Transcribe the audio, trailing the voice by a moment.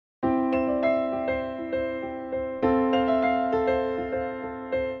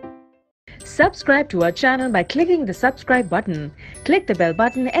Subscribe to our channel by clicking the subscribe button. Click the bell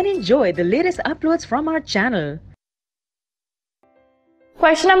button and enjoy the latest uploads from our channel.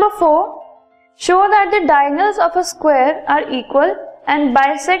 Question number 4. Show that the diagonals of a square are equal and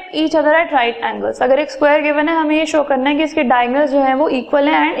bisect each other at right angles. अगर एक square given है, हमें ये show करना है कि इसके diagonals जो है वो इक्वल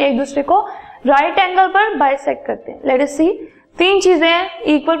है एंड एक दूसरे को राइट एंगल पर बाइसेक्ट करते हैं. लेट अस सी. तीन चीजें हैं,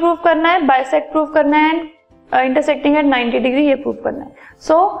 इक्वल प्रूफ करना है, बाइसेक्ट प्रूफ करना है एंड इंटरसेक्टिंग एट 90 डिग्री ये प्रूफ करना है.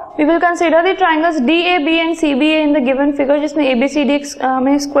 So we will consider the triangles DAB and CBA in the given figure, जिसमें ABCD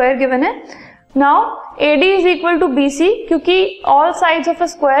हमें स्क्वायर गिवन है. Now AD is equal to BC क्योंकि all sides of a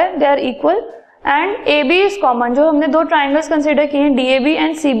square they are equal and AB is common. जो हमने दो triangles consider किए हैं DAB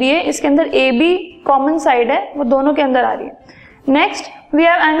and CBA, इसके अंदर AB कॉमन साइड है, वो दोनों के अंदर आ रही है. Next we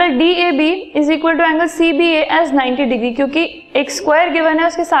have angle DAB is equal to angle CBA as 90 degree, क्योंकि एक स्क्वायर गिवन है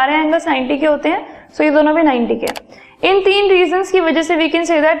उसके सारे एंगल्स 90 के होते हैं, सो ये दोनों भी 90 के. इन तीन रीजंस की वजह से we can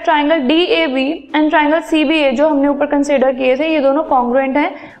say that triangle DAB and triangle CBA जो हमने ऊपर कंसीडर किए थे, ये दोनों कॉन्ग्रुएंट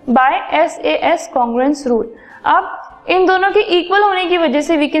हैं बाय SAS कॉन्ग्रुएंस रूल. अब इन दोनों के इक्वल होने की वजह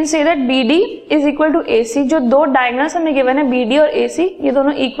से we can say that BD is equal to AC. जो दो डायगोनल्स हमें गिवन है BD और AC, ये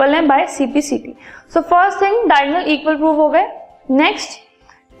दोनों इक्वल हैं bye CPCT. So first thing, diagonal equal prove हो गए. Next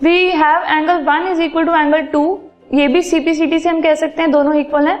we have angle 1 is equal to angle 2, ये भी CPCT से हम कह सकते हैं दोनों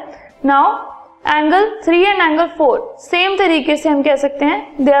इक्वल हैं. Now angle 3 and angle 4 same तरीके से हम कह सकते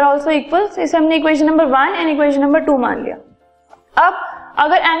हैं दे आर ऑल्सो इक्वल. इसे हमने equation number 1 and equation number 2 मान लिया. अब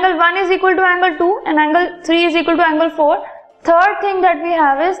अगर angle 1 is equal to angle 2 and angle 3 is equal to angle 4, third thing that we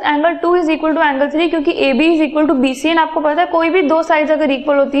have is angle 2 is equal to angle 3, क्योंकि AB is equal to BC and आपको पता है कोई भी दो साइड्स अगर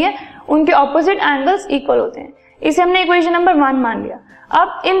इक्वल होती है उनके ऑपोजिट एंगल्स इक्वल होते हैं. इसे हमने इक्वेशन नंबर 1 मान लिया.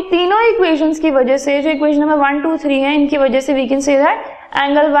 अब इन तीनों इक्वेशंस की वजह से, जो इक्वेशन नंबर 1, 2, 3 है, इनकी वजह से we can say that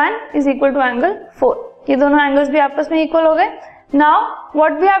angle 1 is equal to angle 4. ये दोनों एंगल्स भी आपस में इक्वल हो गए. Now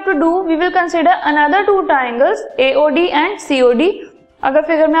what we have to do, we will consider another two triangles AOD and COD. अगर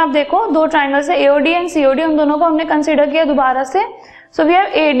फिगर में आप देखो दो ट्रायंगल्स है AOD एंड COD, उन दोनों को हमने कंसीडर किया दोबारा से. So we have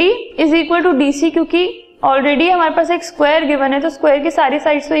AD is equal to DC, क्योंकि ऑलरेडी हमारे पास एक स्क्वायर गिवन है तो स्क्वायर की सारी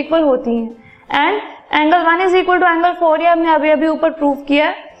साइड्स तो इक्वल होती हैं. And angle 1 is equal to angle 4, ये हमने अभी अभी ऊपर प्रूव किया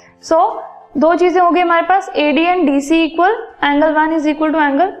है. सो दो चीजें हो गई हमारे पास, AD and DC equal, angle 1 is equal to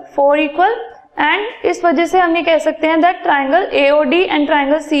angle 4 equal, and इस वजह से हम ये कह सकते हैं that triangle AOD and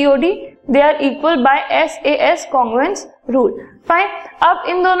triangle COD they are equal bye SAS congruence rule. Fine. अब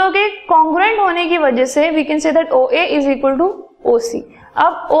इन दोनों के कॉन्ग्रुएंट होने की वजह से we can say that OA is equal to OC.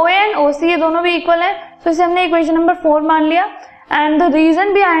 अब OA एंड OC ये दोनों भी इक्वल हैं, तो इसे हमने इक्वेशन नंबर 4 मान लिया. And the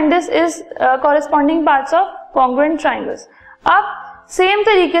reason behind this is corresponding parts of congruent triangles. अब सेम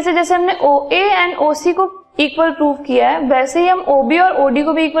तरीके से जैसे हमने OA एंड OC को इक्वल प्रूव किया है, वैसे ही हम OB और OD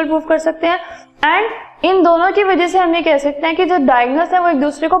को भी इक्वल प्रूव कर सकते हैं. एंड इन दोनों की वजह से हम ये कह सकते हैं कि जो डायगोनल्स है वो एक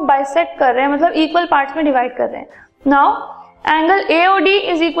दूसरे को बाइसेक्ट कर रहे हैं, मतलब इक्वल पार्ट्स में डिवाइड कर रहे हैं. Now angle AOD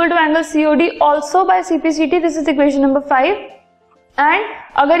is equal to angle COD also bye CPCT. This is equation number 5. And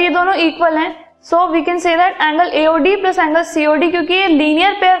अगर ये दोनों इक्वल हैं, so we can say that angle AOD plus angle COD, क्योंकि ये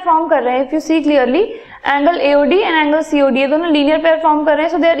लीनियर पेयर फॉर्म कर रहे हैं. If you see clearly, angle AOD and angle COD ये दोनों लीनियर पेयर फॉर्म कर रहे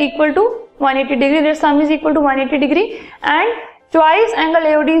हैं, सो they are equal to 180 degree. There some is equal to 180 degree and twice angle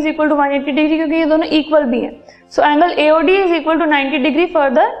AOD is equal to 180 degree, क्योंकि ये दोनों equal भी हैं. So angle AOD is equal to 90 degree.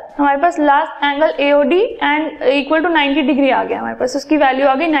 Further हमारे पास last angle AOD and equal to 90 degree आ गया हमारे पास, उसकी value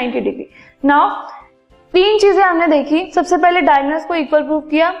आ गई 90 डिग्री. नाउ तीन चीजें हमने देखी. सबसे पहले डायगोनल्स को इक्वल प्रूव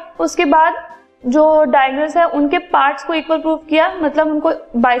किया, उसके बाद जो डायगोनल्स है उनके पार्ट्स को इक्वल प्रूव किया, मतलब उनको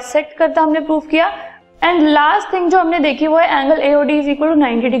बाइसेक्ट करता हमने प्रूव किया. एंड लास्ट थिंग जो हमने देखी वो है angle AOD is equal to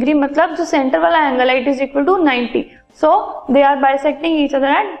 90 degree, मतलब जो सेंटर वाला एंगल है it is equal to 90. So they are bisecting each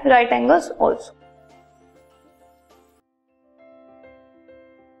other at right angles also.